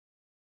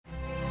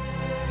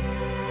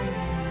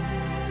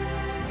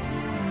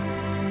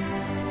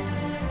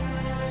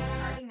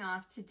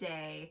off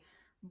today,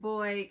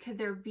 boy, could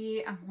there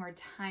be a more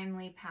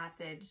timely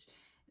passage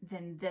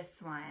than this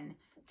one,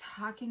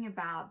 talking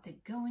about the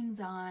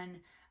goings-on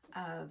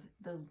of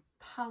the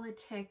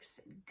politics,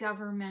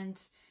 government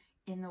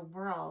in the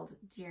world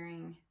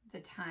during the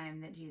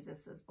time that Jesus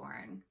was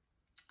born.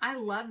 I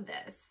love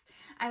this.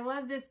 I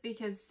love this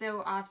because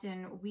so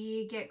often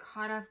we get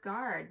caught off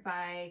guard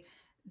by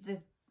the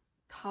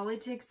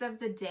politics of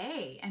the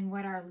day and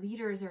what our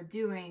leaders are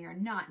doing or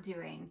not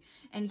doing.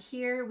 And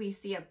here we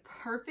see a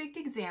perfect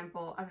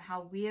example of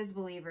how we as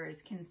believers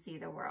can see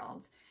the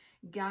world.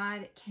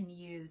 God can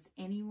use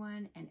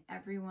anyone and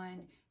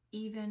everyone,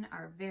 even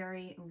our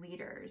very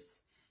leaders,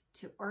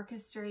 to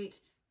orchestrate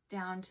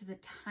down to the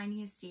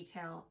tiniest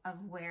detail of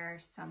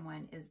where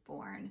someone is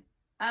born.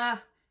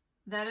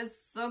 That is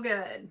so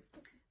good.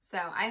 So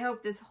I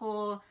hope this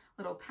whole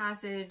little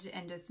passage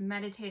and just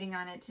meditating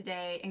on it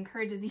today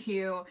encourages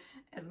you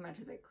as much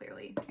as it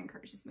clearly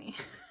encourages me.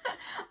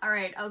 All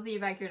right, I'll see you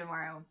back here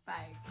tomorrow.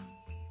 Bye.